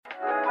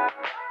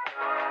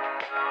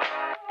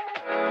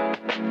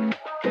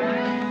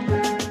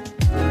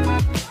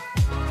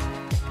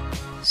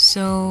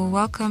So,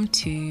 welcome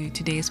to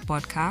today's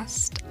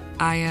podcast.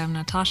 I am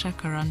Natasha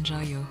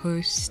Karanja, your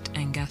host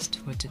and guest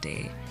for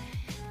today.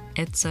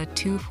 It's a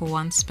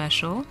 2-for-1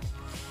 special.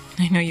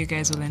 I know you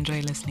guys will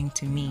enjoy listening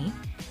to me.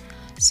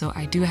 So,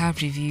 I do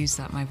have reviews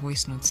that my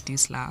voice notes do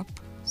slap.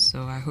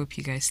 So, I hope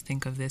you guys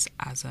think of this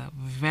as a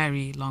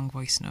very long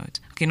voice note.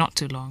 Okay, not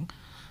too long,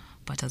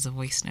 but as a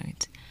voice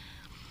note.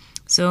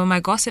 So, my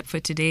gossip for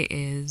today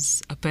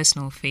is a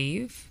personal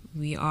fave.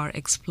 We are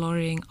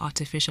exploring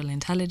artificial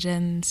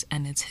intelligence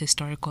and its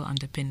historical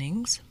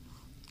underpinnings,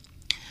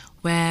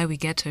 where we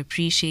get to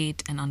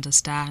appreciate and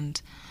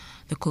understand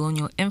the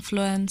colonial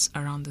influence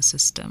around the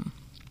system.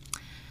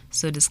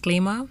 So,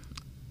 disclaimer,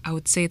 I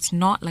would say it's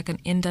not like an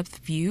in-depth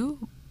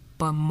view,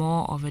 but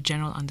more of a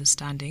general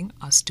understanding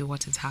as to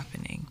what is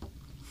happening.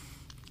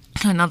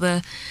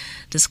 Another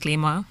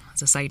disclaimer,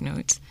 as a side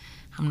note,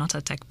 I'm not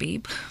a tech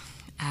babe,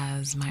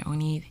 as my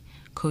only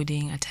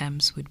coding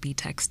attempts would be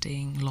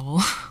texting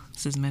lol.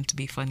 This is meant to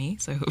be funny,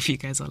 so I hope you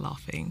guys are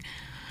laughing.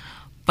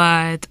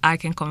 But I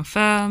can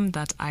confirm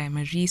that I am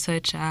a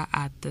researcher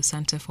at the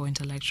Center for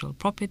Intellectual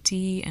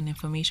Property and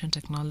Information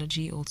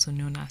Technology, also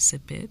known as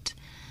CIPIT.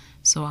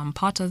 So I'm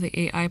part of the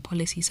AI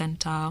Policy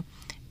Center,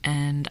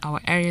 and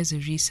our areas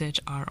of research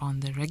are on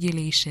the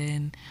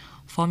regulation,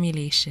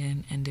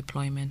 formulation, and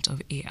deployment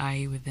of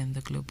AI within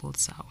the Global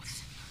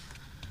South.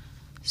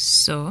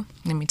 So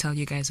let me tell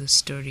you guys a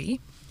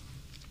story.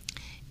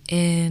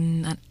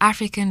 In an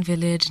African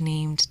village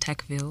named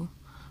Techville,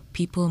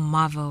 people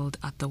marveled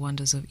at the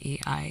wonders of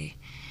AI.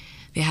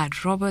 They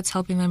had robots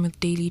helping them with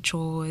daily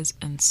chores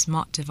and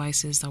smart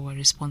devices that were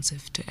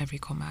responsive to every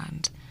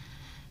command.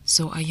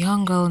 So a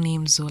young girl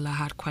named Zola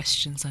had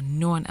questions that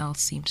no one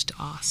else seemed to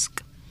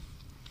ask.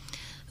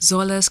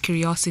 Zola's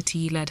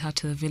curiosity led her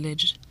to the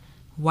village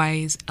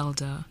wise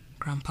elder,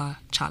 Grandpa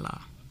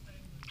Chala.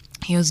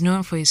 He was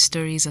known for his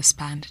stories that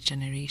spanned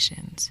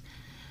generations.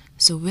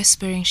 So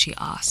whispering, she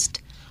asked,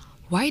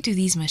 "Why do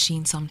these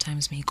machines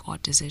sometimes make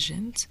odd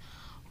decisions?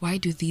 Why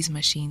do these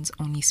machines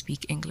only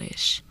speak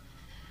English?"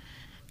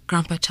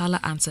 Grandpa Chala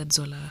answered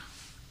Zola,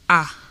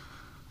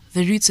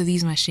 "The roots of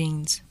these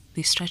machines,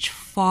 they stretch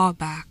far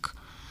back,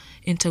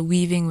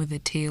 interweaving with the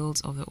tales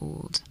of the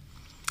old."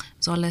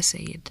 Zola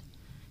said,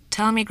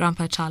 "Tell me,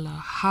 Grandpa Chala,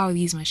 how are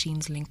these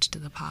machines linked to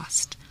the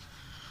past?"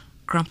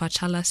 Grandpa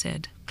Chala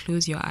said,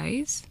 "Close your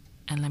eyes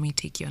and let me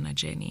take you on a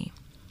journey."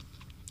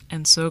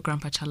 And so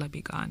Grandpa Chala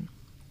began.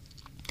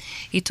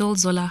 He told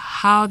Zola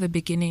how the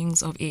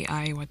beginnings of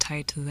AI were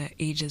tied to the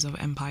ages of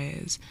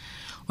empires,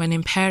 when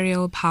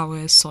imperial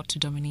powers sought to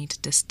dominate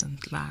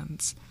distant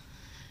lands.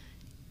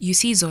 "You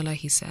see, Zola,"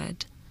 he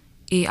said,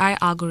 "AI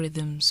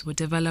algorithms were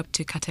developed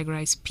to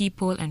categorize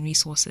people and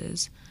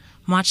resources,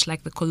 much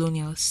like the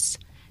colonialists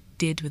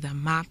did with their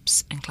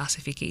maps and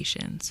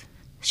classifications."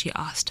 She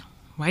asked,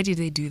 "Why did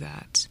they do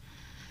that?"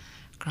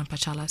 Grandpa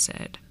Chala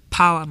said,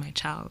 "Power, my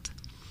child.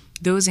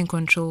 Those in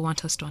control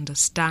want us to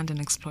understand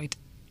and exploit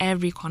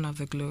every corner of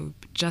the globe,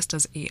 just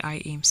as AI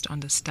aims to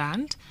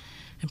understand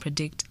and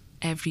predict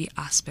every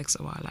aspect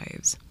of our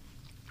lives."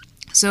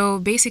 So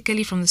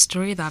basically, from the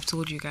story that I've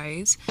told you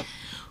guys,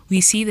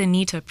 we see the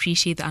need to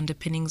appreciate the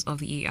underpinnings of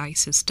the AI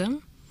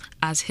system,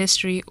 as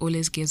history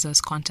always gives us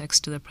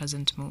context to the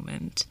present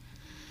moment.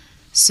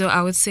 So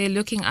I would say,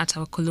 looking at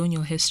our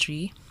colonial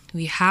history,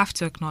 we have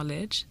to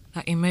acknowledge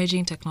that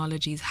emerging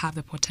technologies have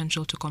the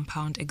potential to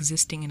compound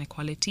existing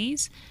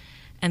inequalities,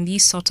 and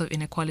these sort of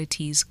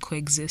inequalities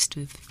coexist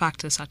with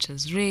factors such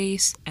as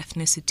race,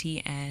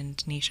 ethnicity,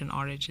 and nation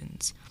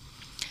origins.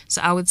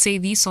 So I would say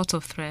these sort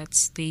of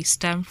threats, they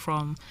stem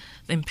from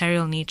the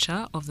imperial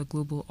nature of the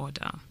global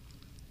order.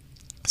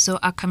 So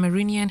a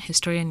Cameroonian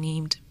historian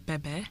named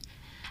Bebe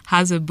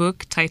has a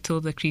book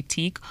titled The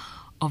Critique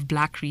of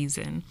Black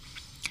Reason.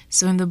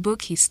 So in the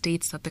book, he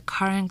states that the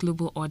current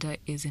global order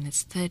is in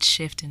its third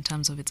shift in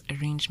terms of its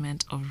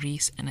arrangement of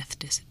race and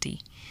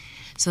ethnicity.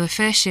 So the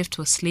first shift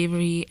was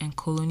slavery and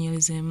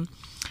colonialism,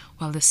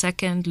 while the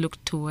second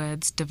looked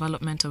towards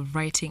development of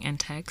writing and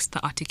text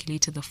that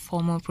articulated the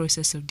formal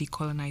process of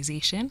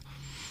decolonization.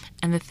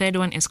 And the third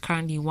one is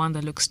currently one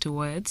that looks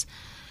towards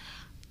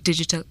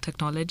digital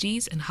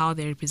technologies and how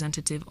they're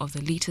representative of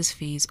the latest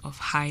phase of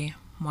high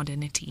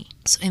modernity.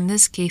 So in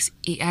this case,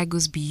 AI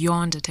goes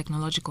beyond a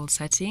technological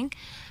setting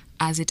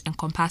as it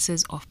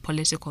encompasses of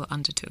political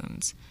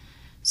undertones.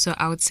 So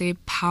I would say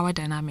power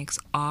dynamics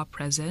are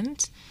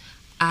present,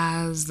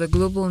 as the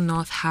global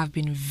north have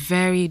been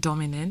very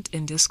dominant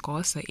in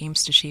discourse that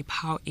aims to shape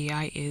how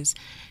AI is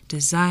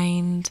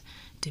designed,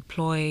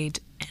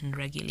 deployed, and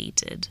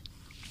regulated.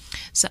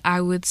 So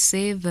I would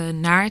say the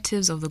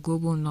narratives of the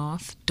global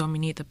north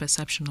dominate the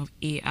perception of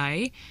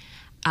AI,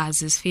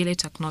 as is failure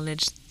to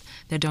acknowledge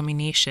their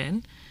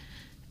domination,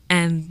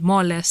 and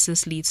more or less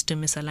this leads to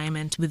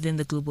misalignment within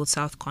the global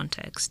south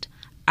context,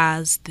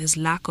 as there's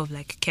lack of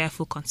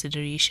careful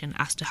consideration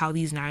as to how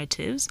these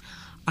narratives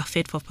are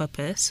fit for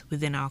purpose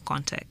within our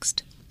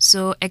context.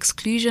 So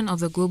exclusion of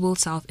the global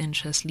south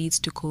interest leads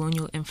to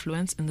colonial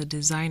influence in the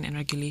design and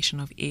regulation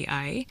of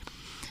AI,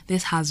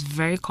 This has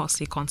very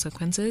costly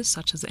consequences,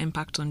 such as the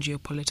impact on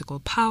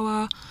geopolitical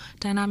power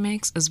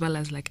dynamics, as well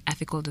as like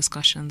ethical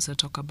discussions that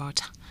talk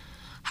about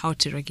how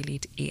to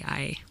regulate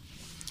AI.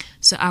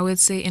 So I would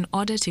say in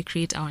order to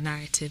create our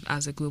narrative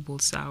as a global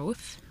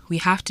South, we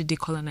have to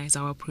decolonize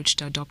our approach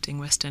to adopting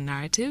Western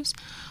narratives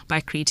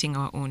by creating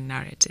our own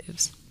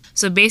narratives.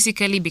 So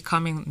basically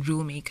becoming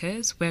rule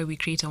makers, where we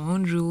create our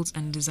own rules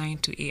and design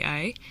to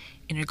AI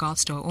in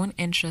regards to our own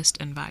interests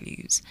and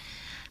values.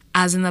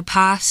 As in the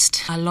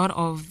past, a lot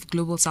of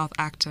global South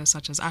actors,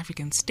 such as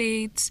African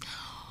states,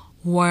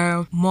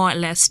 were more or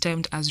less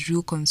termed as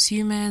rule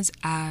consumers,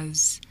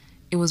 as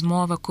it was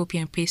more of a copy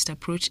and paste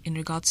approach in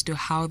regards to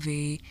how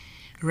they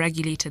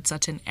regulated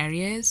certain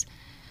areas.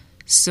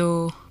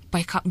 So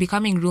by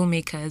becoming rule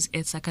makers,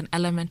 it's like an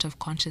element of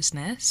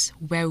consciousness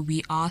where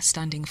we are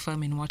standing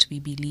firm in what we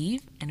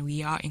believe and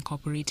we are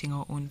incorporating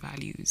our own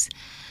values.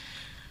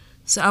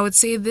 So I would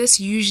say this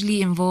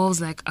usually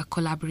involves like a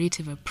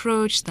collaborative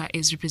approach that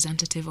is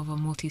representative of a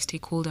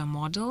multi-stakeholder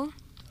model.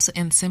 So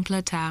in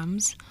simpler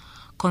terms,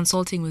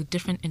 consulting with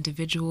different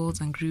individuals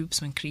and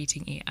groups when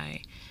creating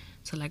AI.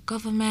 So like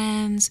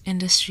governments,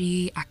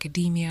 industry,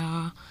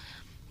 academia,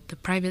 the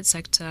private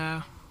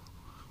sector,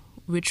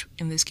 which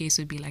in this case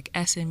would be like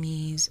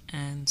SMEs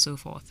and so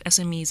forth.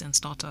 SMEs and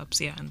startups,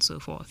 and so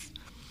forth.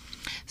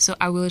 So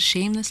I will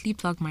shamelessly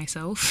plug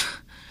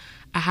myself.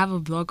 I have a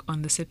blog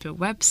on the CIPIO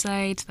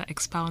website that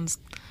expounds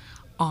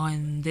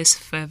on this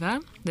further.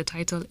 The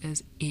title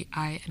is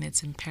AI and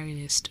its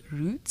Imperialist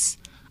Roots.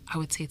 I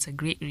would say it's a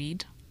great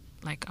read.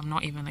 Like, I'm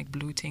not even like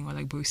bloating or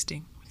like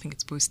boasting. I think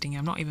it's boasting.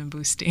 I'm not even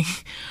boasting.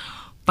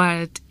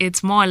 But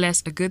it's more or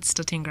less a good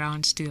starting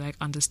ground to like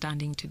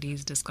understanding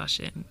today's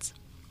discussions.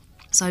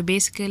 So I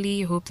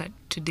basically hope that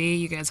today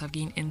you guys have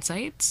gained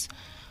insights.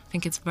 I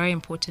think it's very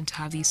important to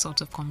have these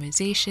sorts of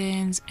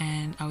conversations,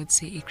 and I would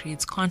say it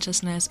creates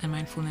consciousness and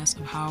mindfulness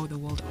of how the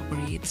world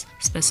operates,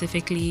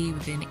 specifically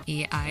within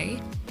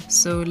AI.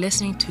 So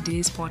listening to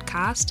today's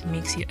podcast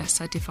makes you a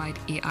certified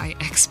AI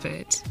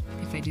expert,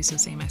 if I do so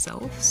say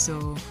myself.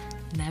 So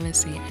never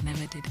say I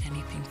never did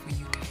anything for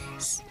you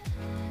guys.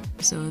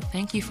 So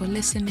thank you for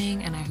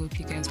listening, and I hope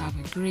you guys have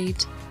a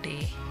great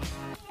day.